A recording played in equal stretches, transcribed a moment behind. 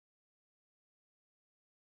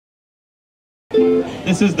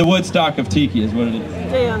This is the Woodstock of Tiki, is what it is.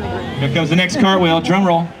 Stay on the ground. Here comes the next cartwheel. Drum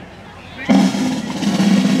roll.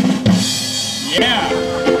 Yeah!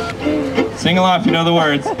 Sing along if you know the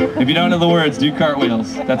words. If you don't know the words, do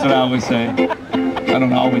cartwheels. That's what I always say. I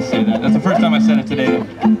don't always say that. That's the first time I said it today, though.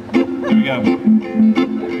 Here we go.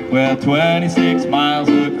 Well, 26 miles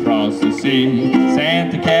across the sea,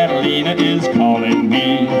 Santa Catalina is calling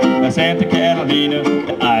me. Santa Catalina,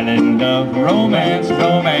 the island of romance,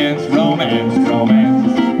 romance, romance,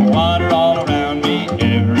 romance. Water all around me,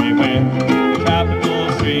 everywhere.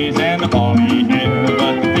 Tropical trees and the balmy air.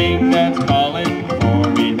 But the thing that's calling for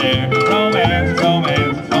me there, romance,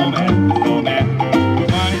 romance, romance, romance.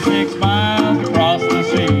 26 miles across the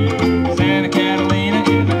sea, Santa Catalina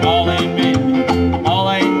is calling me. All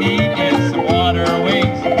I need is some water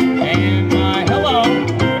wings and my hello.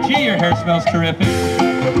 Gee, your hair smells terrific.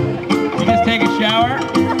 You just take a shower?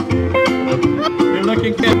 You're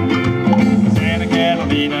looking good. Santa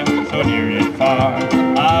Catalina, so near and far.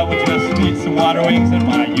 I would just need some water wings and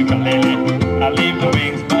my ukulele. I leave the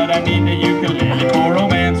wings, but I need the ukulele for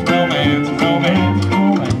romance, romance, romance,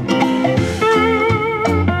 romance.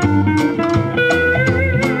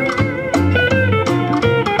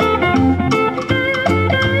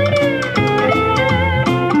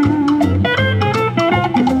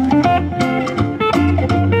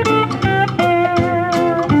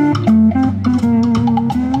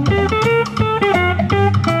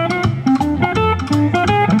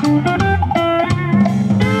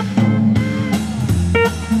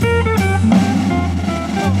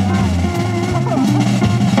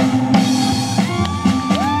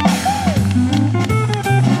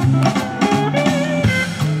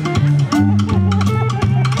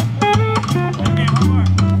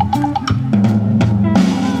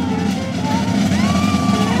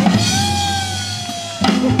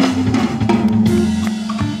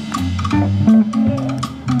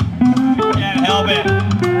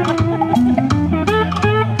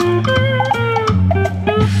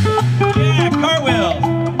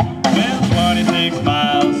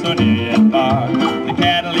 The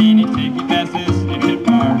Catalina Tiki Fest is in the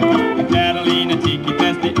park. The Catalina Tiki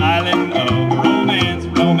Fest, the island of romance,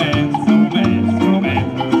 romance, romance,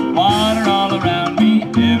 romance. Water all around me,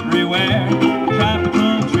 everywhere.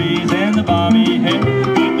 Tropical trees and the balmy air.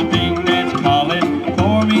 But the thing that's calling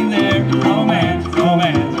for me there is romance,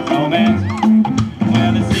 romance, romance.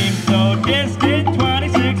 Well, it seems so distant,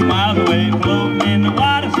 26 miles away, floating in the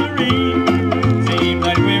water serene. Seems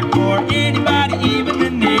like we're for anybody, even the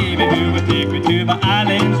Navy, who would take me to my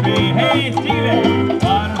island stream. Hey, Stevie,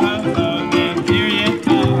 water runs on this period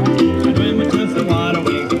car. And when we took some water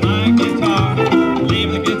wings and my guitar,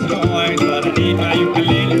 leave the guitar wings, but I need my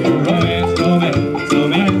ukulele for romance, romance,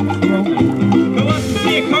 romance, romance. Who wants to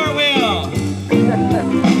see a cartwheel?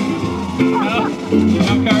 No?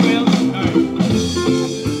 No cartwheels? All right.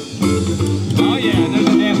 Oh yeah, there's a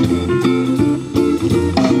dance move.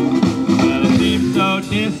 Well, it seems so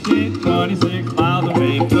distant, 26 miles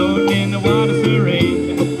away, floating in the water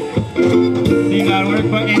serene. Think I'd work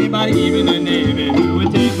for anybody, even the Navy, who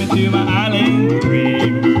would take me to my island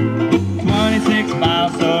dream. 26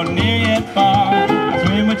 miles, so near yet far. I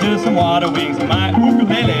swim with just some water wings and my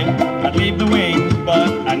ukulele. I'd leave the wings, but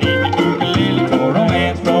I need the ukulele for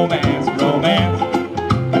romance, romance, romance.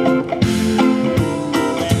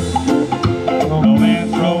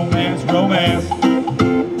 Romance, romance, romance.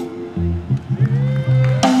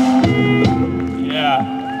 Yeah.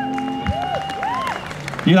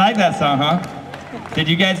 You like that song, huh? Did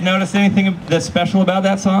you guys notice anything that's special about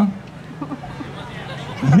that song?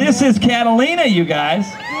 This is Catalina, you guys.